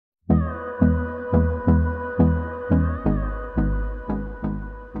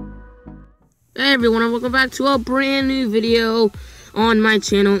Hey everyone, and welcome back to a brand new video on my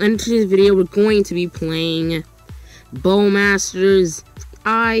channel. And in today's video, we're going to be playing Bowmasters.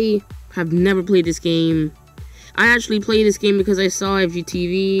 I have never played this game. I actually played this game because I saw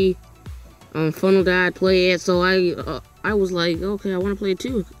FGTV, Funnel Dad play it. So I was like, okay, I want to play it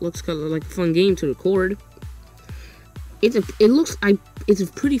too. It looks kind of like a fun game to record. It's a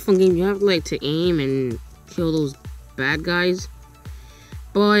pretty fun game. You have like to aim and kill those bad guys.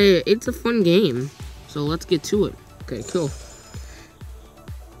 But it's a fun game, so let's get to it. Okay, cool.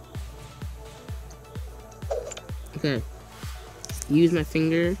 Okay, use my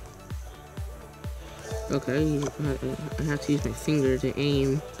finger. Okay, I have to use my finger to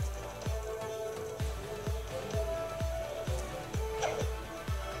aim.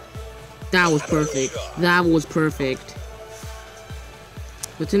 That was perfect. That was perfect.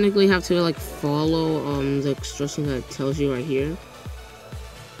 But technically, you have to like follow the instructions that it tells you right here.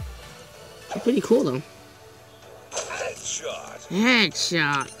 Pretty cool though.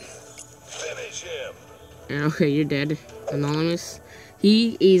 Headshot. Finish him. And okay, you're dead. Anonymous.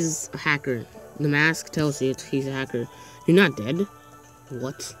 He is a hacker. The mask tells you he's a hacker. You're not dead.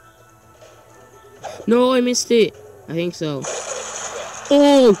 What? No, I missed it. I think so.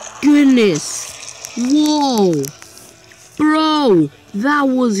 Oh goodness. Whoa. Bro, that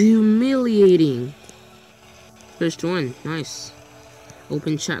was humiliating. First one. Nice.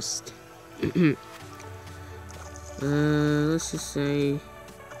 Open chest. Let's just say,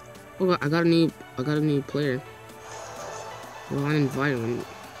 oh, I got a new player. Wrong environment.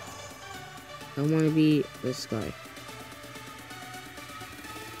 I want to be this guy.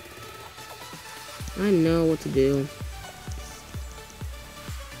 I know what to do.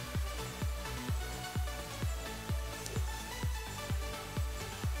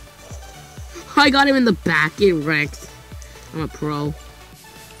 I got him in the back. Get wrecked. I'm a pro.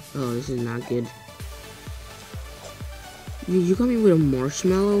 Oh, this is not good. You got me with a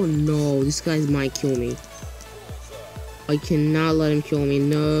marshmallow? No, this guy might kill me. I cannot let him kill me.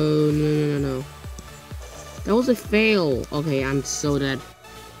 No. That was a fail. Okay, I'm so dead.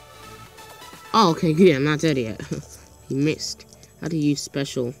 Oh, okay, good. I'm not dead yet. He missed. How do you use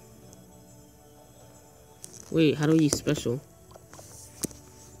special? Wait, how do we use special?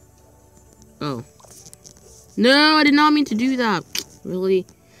 Oh. No, I did not mean to do that. Really?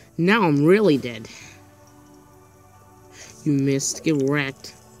 Now I'm really dead. You missed. Get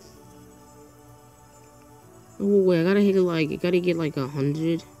wrecked. Oh wait, I gotta hit it like, I gotta get like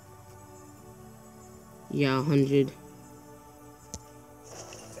 100. Yeah, 100.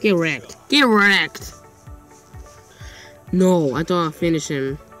 Get wrecked. Get wrecked. No, I thought I'd finish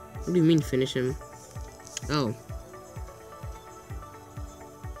him. What do you mean finish him? Oh.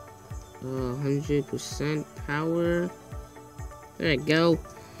 100% power. There you go.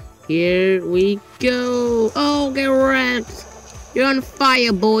 Here we go. Oh, get wrecked. You're on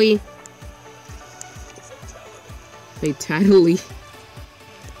fire, boy. Fatality.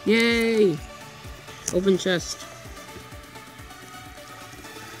 Yay. Open chest.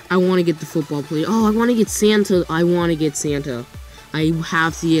 I want to get the football player. Oh, I want to get Santa. I want to get Santa. I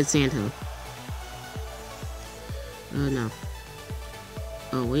have to get Santa. No.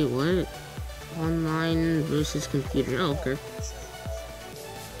 Oh, wait, what? Online versus computer. Oh, okay.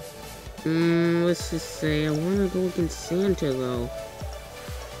 Let's just say I want to go against Santa though.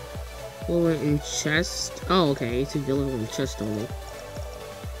 Lower in chest. Oh, okay. It's a lower in chest only.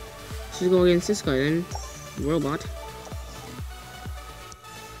 Let's just go against this guy then. Robot.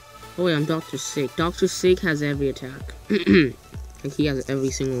 Oh wait, I'm Dr. Sick. Dr. Sick has every attack. Like he has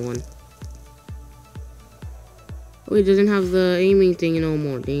every single one. Oh, he doesn't have the aiming thing no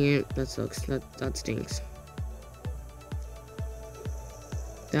more. Dang it. That sucks. That stinks.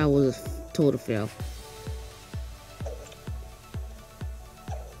 That was a total fail.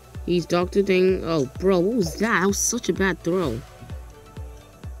 He's Dr. Ding. Oh, bro, what was that? That was such a bad throw.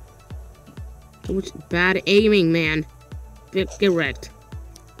 So much bad aiming, man. Get wrecked.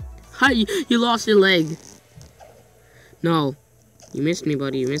 Hi, you lost your leg. No. You missed me,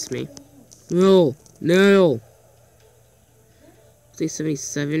 buddy. You missed me. No. Say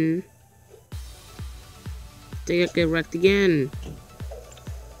 77. Get wrecked again.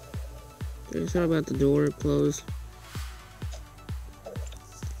 Sorry about the door closed.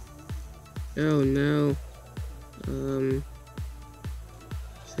 Oh no.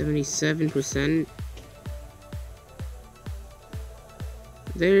 77%.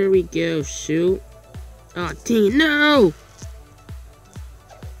 There we go. Shoot. Oh dang it, no!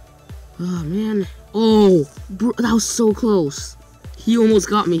 Oh man. Oh, bro, that was so close. He almost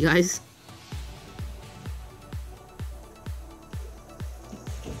got me, guys.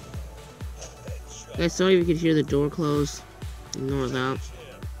 Guys, sorry if you could hear the door close. Ignore that.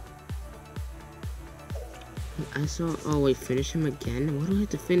 I saw. Oh wait, finish him again? Why do I have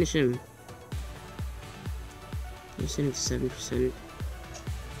to finish him? You're sitting at 7%.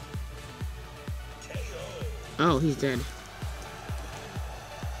 Oh, he's dead.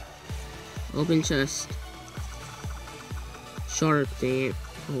 Open chest. Shark, dang it.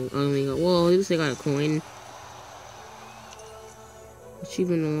 Oh, I only got. Whoa, at least I got a coin.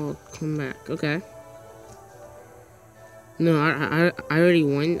 Achievement will come back. Okay. No, I already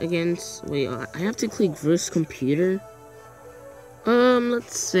won against. Wait, I have to click versus computer.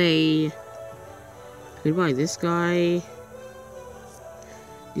 Let's say. Goodbye, this guy.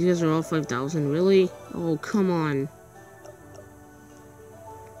 These guys are all 5,000. Really? Oh, come on.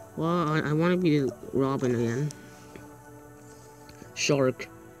 Well, I want to be Robin again. Shark.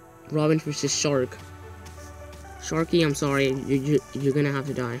 Robin versus Shark. Sharky, I'm sorry. You're gonna have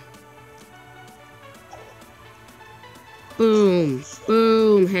to die. Boom.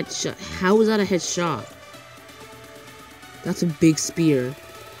 Boom. Headshot. How is that a headshot? That's a big spear.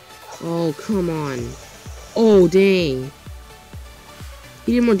 Oh, come on. Oh, dang.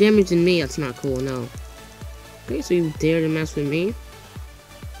 He did more damage than me. That's not cool, no. Okay, so you dare to mess with me?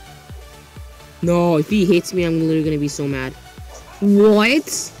 No, if he hits me, I'm literally gonna be so mad.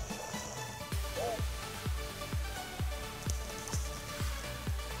 What?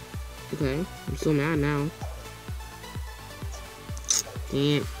 Okay, I'm so mad now.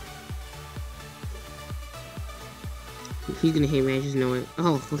 Damn. He's gonna hit me, I just know it.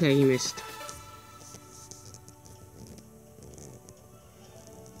 Oh, okay, he missed.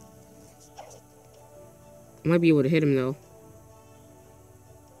 I might be able to hit him though.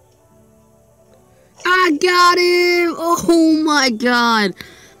 I got him! Oh my god!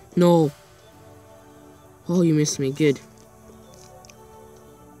 No. Oh, you missed me. Good.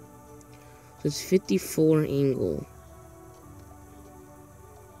 So it's 54 angle.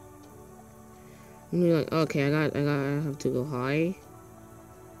 And you're like, okay, I have to go high.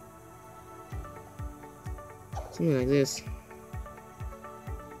 Something like this.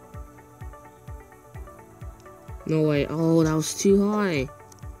 No way. Oh, that was too high.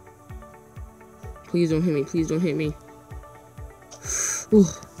 Please don't hit me. Please don't hit me.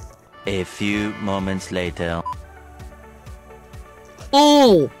 A few moments later.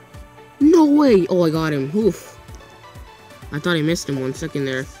 Oh! No way! Oh, I got him. Oof. I thought I missed him 1 second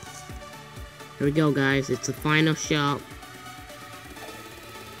there. Here we go, guys. It's the final shot.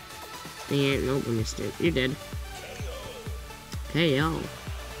 Dang it. Nope, I missed it. You're dead. KO.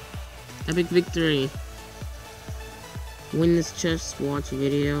 Epic victory. Win this chest, watch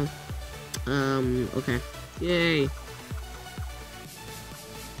video. Okay. Yay.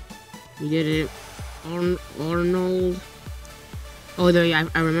 We did it. Arnold. Oh, there, yeah,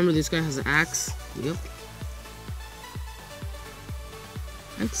 I remember this guy has an axe. Yep.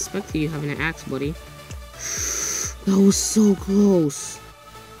 I expect you having an axe, buddy. That was so close.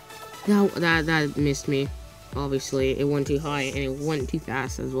 That missed me. Obviously, it went too high and it went too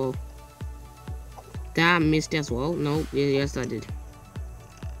fast as well. That missed as well. Nope. Yes, I did.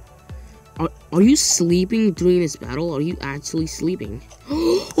 Are you sleeping during this battle? Are you actually sleeping?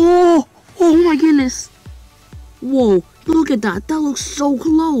 Oh my goodness. Whoa, look at that. That looks so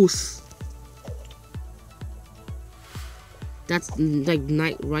close. That's like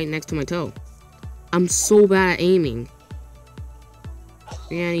right next to my toe. I'm so bad at aiming.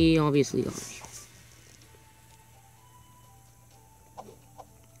 And he obviously got me.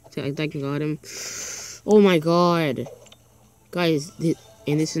 I think I got him. Oh my god. Guys,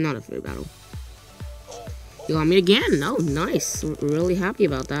 and this is not a fair battle. You got me again? No, nice. Really happy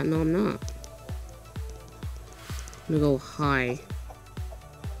about that. No, I'm not. I'm gonna go high.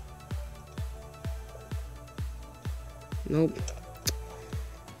 Nope.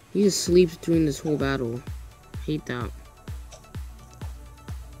 He just sleeps during this whole battle. Hate that.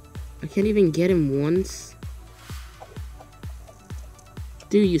 I can't even get him once.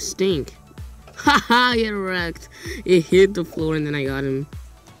 Dude, you stink. Haha, get wrecked. It hit the floor and then I got him.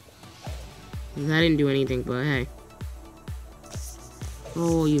 That didn't do anything, but hey.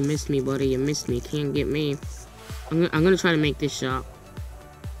 Oh, you missed me, buddy. You missed me. Can't get me. I'm gonna try to make this shot.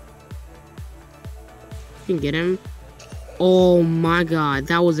 You can get him. Oh my god,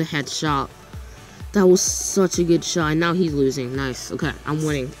 that was a headshot. That was such a good shot. And now he's losing. Nice. Okay, I'm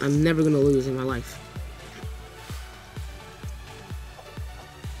winning. I'm never gonna lose in my life.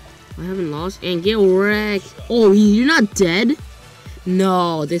 I haven't lost. And get wrecked. Oh, you're not dead?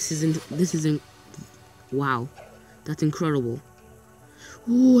 No, this isn't. Wow. That's incredible.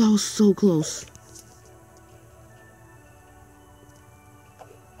 Ooh, that was so close.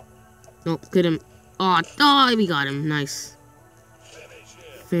 Nope, get him. Oh, we got him. Nice.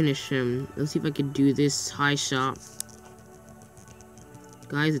 Finish him. Let's see if I can do this high shot.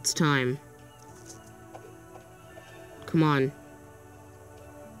 Guys, it's time. Come on.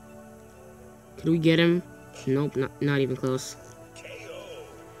 Can we get him? Nope, not even close.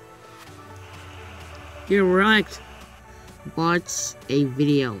 You're right. Watch a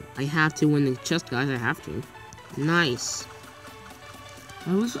video. I have to win the chest, guys. I have to. Nice.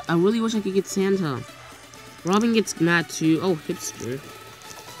 I really wish I could get Santa. Robin gets mad too. Oh, hipster.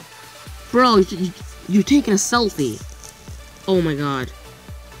 Bro, you're taking a selfie. Oh my god.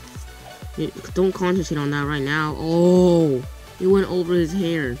 Don't concentrate on that right now. Oh, it went over his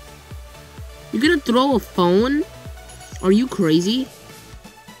hair. You're gonna throw a phone? Are you crazy?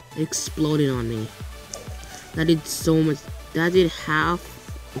 It exploded on me. That did so much. That did half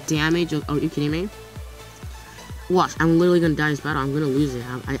damage. Are you kidding me? Watch, I'm literally gonna die this battle. I'm gonna lose it.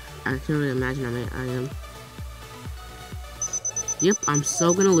 I can't really imagine I am. Yep, I'm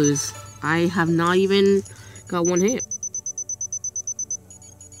so gonna lose. I have not even got one hit.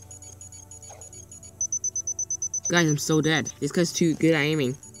 Guys, I'm so dead. This guy's too good at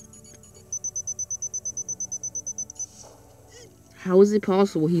aiming. How is it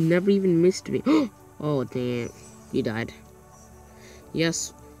possible? He never even missed me. Oh, damn. He died.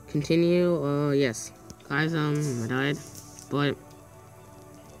 Yes. Continue. Yes. Guys, I died. But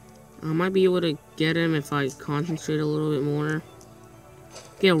I might be able to get him if I concentrate a little bit more.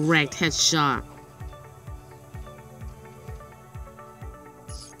 Get wrecked. Headshot.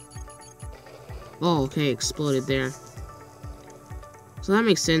 Oh, okay. Exploded there. So that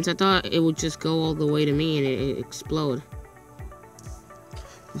makes sense. I thought it would just go all the way to me and it explode.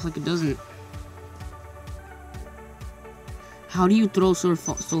 Looks like it doesn't. How do you throw so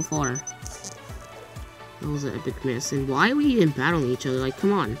far? That was an epic miss. And why are we even battling each other? Like,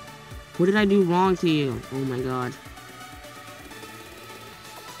 come on. What did I do wrong to you? Oh my god.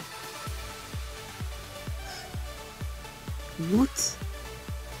 What?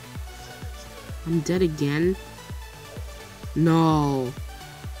 I'm dead again? No.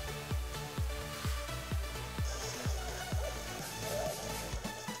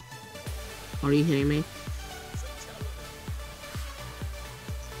 Are you kidding me?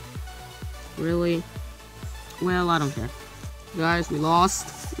 Really? Well, I don't care. Guys, we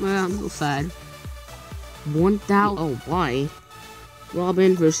lost. Well, I'm so sad. 1,000. Oh, why?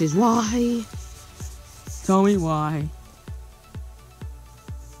 Robin versus why? Tell me why.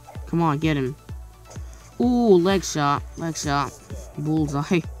 Come on, get him. Ooh, leg shot. Leg shot.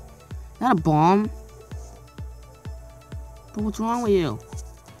 Bullseye. Is that a bomb? But what's wrong with you?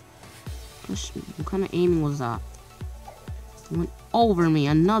 What kind of aiming was that? It went over me.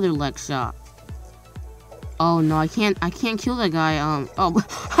 Another leg shot. Oh no, I can't kill that guy. Oh,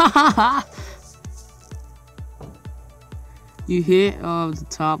 you hit the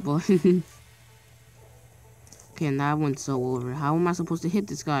top button. Okay, and that one's so over. How am I supposed to hit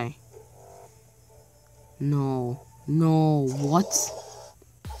this guy? No, what?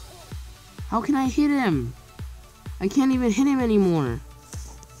 How can I hit him? I can't even hit him anymore.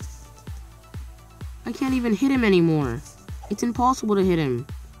 I can't even hit him anymore. It's impossible to hit him.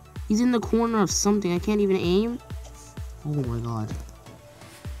 He's in the corner of something. I can't even aim. Oh my god.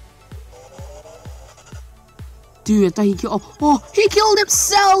 Dude, I thought he killed... Oh, he killed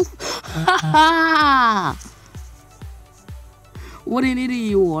himself! What an idiot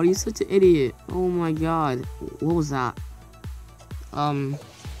you are. You're such an idiot. Oh my god. What was that? Don't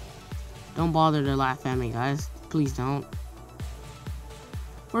bother to laugh at me, guys. Please don't.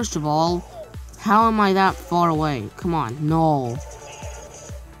 First of all, how am I that far away? Come on. No.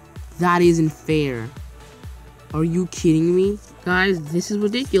 That isn't fair. Are you kidding me? Guys, this is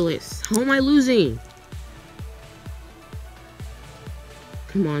ridiculous. How am I losing?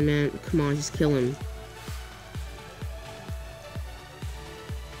 Come on, man. Come on, just kill him.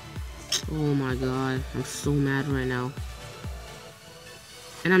 Oh my god. I'm so mad right now.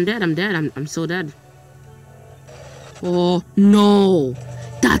 And I'm dead. I'm so dead. Oh, no.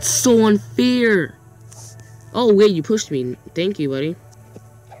 That's so unfair. Oh, wait, you pushed me. Thank you, buddy.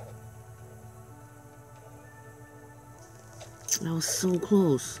 That was so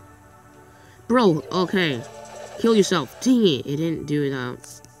close. Bro, okay. Kill yourself. Dang it. It didn't do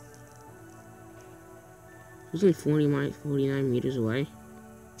that. It was only 49 meters away.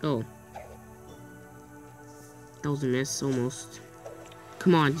 Oh. That was a miss, almost.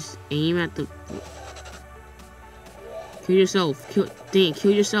 Come on, just aim at the... Kill yourself.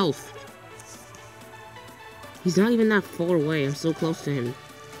 Kill yourself. He's not even that far away. I'm so close to him.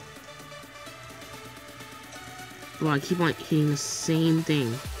 Bro, I keep on hitting the same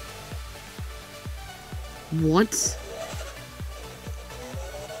thing. What?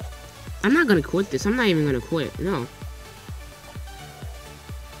 I'm not gonna quit this. I'm not even gonna quit. No.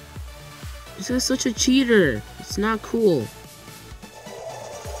 This guy's such a cheater. It's not cool.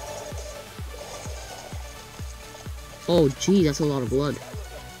 Oh, gee, that's a lot of blood.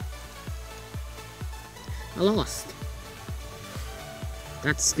 I lost.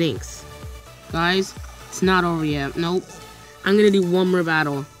 That stinks. Guys, it's not over yet. Nope. I'm gonna do one more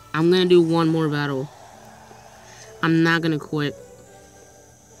battle. I'm gonna do one more battle. I'm not gonna quit.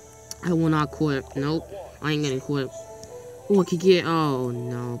 I will not quit. Nope. I ain't gonna quit. Oh, I could get... Oh,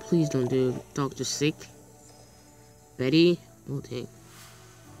 no. Please don't do Dr. Sick. Betty. Oh, dang.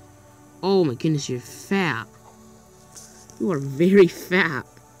 Oh, my goodness. You're fat. You are very fat.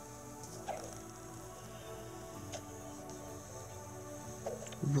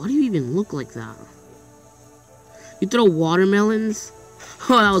 Why do you even look like that? You throw watermelons?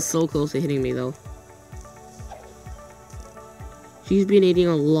 Oh, that was so close to hitting me, though. She's been eating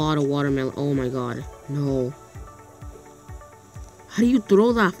a lot of watermelon. Oh, my God. No. How do you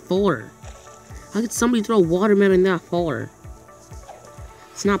throw that far? How could somebody throw watermelon that far?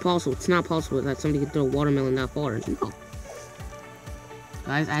 It's not possible. It's not possible that somebody could throw watermelon that far. No.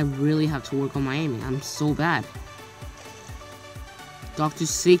 Guys, I really have to work on my aiming. I'm so bad. Dr.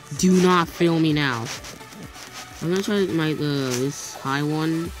 Sick, do not fail me now. I'm gonna try my this high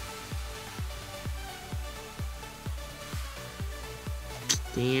one.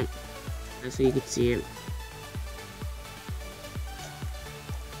 Damn. That's so you can see it.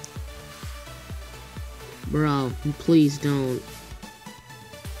 Bro, please don't.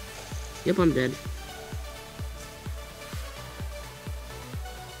 Yep, I'm dead.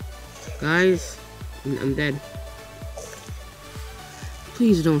 Guys, I'm dead.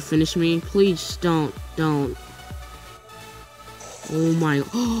 Please don't finish me. Please don't. Don't. Oh my.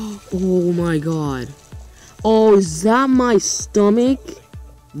 Oh my God. Oh, is that my stomach?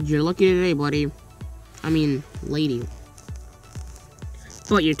 You're lucky today, buddy. I mean, lady.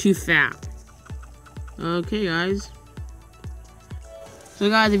 But you're too fat. Okay, guys. So,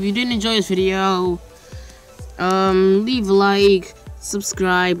 guys, if you did enjoy this video, leave a like,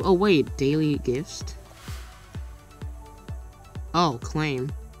 subscribe. Oh, wait, daily gifts. Oh,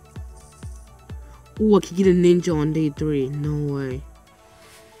 claim. Oh, I could get a ninja on day 3. No way.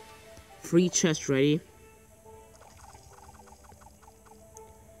 Free chest ready.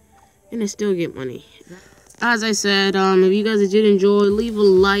 And I still get money. As I said, if you guys did enjoy, leave a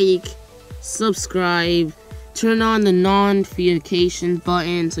like, subscribe, turn on the notification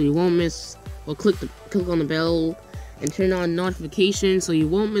button so you won't miss, or click on the bell and turn on notifications so you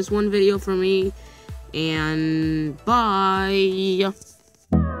won't miss one video from me. And bye.